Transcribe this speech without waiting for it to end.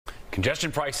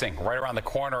Congestion pricing right around the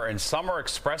corner, and some are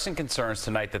expressing concerns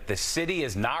tonight that the city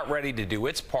is not ready to do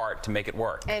its part to make it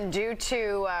work. And due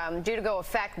to go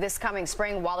effect this coming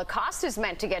spring, while the cost is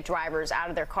meant to get drivers out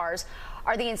of their cars,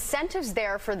 are the incentives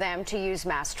there for them to use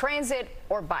mass transit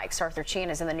or bikes? Arthur Chien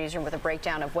is in the newsroom with a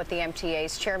breakdown of what the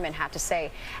MTA's chairman had to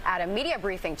say at a media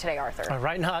briefing today, Arthur.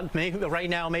 Right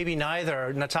now, maybe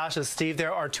neither. Natasha, Steve,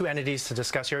 there are two entities to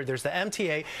discuss here. There's the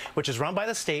MTA, which is run by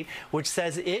the state, which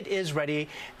says it is ready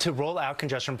to roll out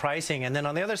congestion pricing. And then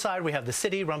on the other side, we have the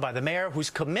city run by the mayor,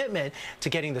 whose commitment to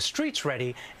getting the streets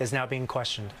ready is now being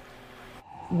questioned.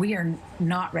 We are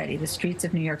not ready. The streets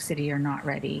of New York City are not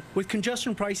ready. With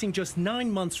congestion pricing just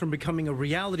 9 months from becoming a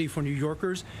reality for New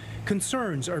Yorkers,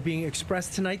 concerns are being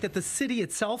expressed tonight that the city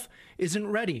itself isn't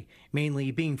ready,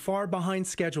 mainly being far behind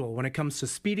schedule when it comes to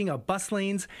speeding up bus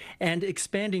lanes and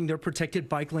expanding their protected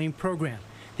bike lane program.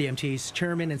 The MTA's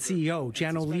chairman and CEO,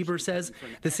 Jano Lieber, says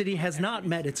the city has not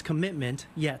met its commitment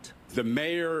yet. The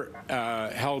mayor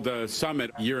held a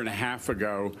summit a year and a half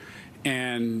ago,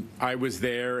 and I was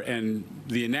there, and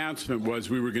the announcement was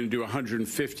we were going to do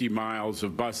 150 miles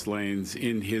of bus lanes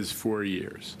in his 4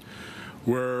 years.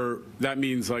 That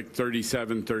means like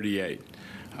 37, 38.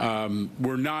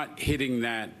 We're not hitting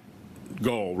that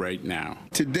goal right now.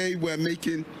 Today we're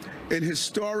making an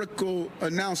historical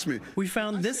announcement. We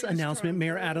found this announcement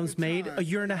Mayor Adams made a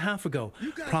year and a half ago,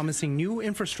 promising new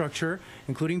infrastructure,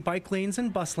 including bike lanes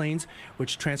and bus lanes,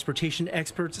 which transportation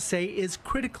experts say is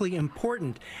critically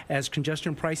important, as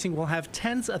congestion pricing will have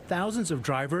tens of thousands of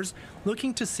drivers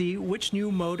looking to see which new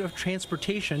mode of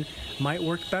transportation might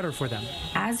work better for them.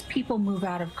 As people move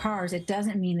out of cars, it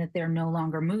doesn't mean that they're no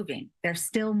longer moving. They're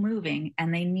still moving,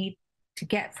 and they need to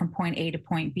get from point A to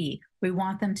point B. We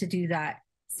want them to do that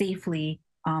safely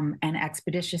and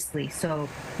expeditiously, so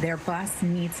their bus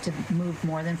needs to move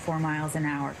more than 4 miles an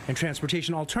hour. And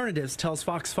Transportation Alternatives tells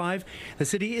Fox 5 the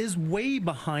city is way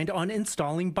behind on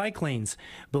installing bike lanes,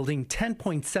 building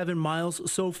 10.7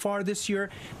 miles so far this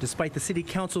year, despite the city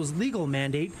council's legal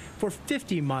mandate for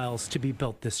 50 miles to be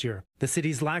built this year. The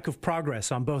city's lack of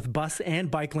progress on both bus and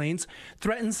bike lanes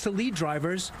threatens to lead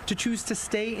drivers to choose to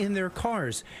stay in their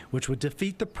cars, which would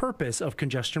defeat the purpose of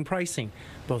congestion pricing.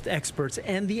 Both experts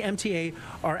and the MTA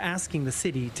are asking the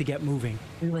city to get moving.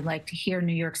 We would like to hear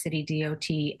New York City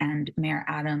DOT and Mayor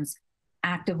Adams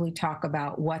actively talk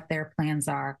about what their plans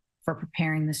are for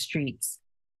preparing the streets.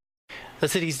 The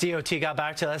city's DOT got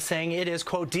back to us saying it is,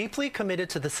 quote, deeply committed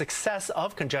to the success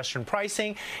of congestion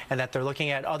pricing and that they're looking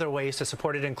at other ways to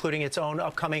support it, including its own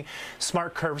upcoming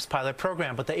Smart Curbs pilot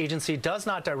program. But the agency does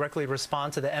not directly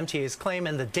respond to the MTA's claim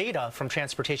and the data from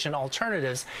Transportation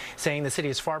Alternatives, saying the city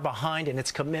is far behind in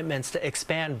its commitments to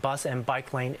expand bus and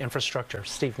bike lane infrastructure.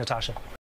 Steve, Natasha.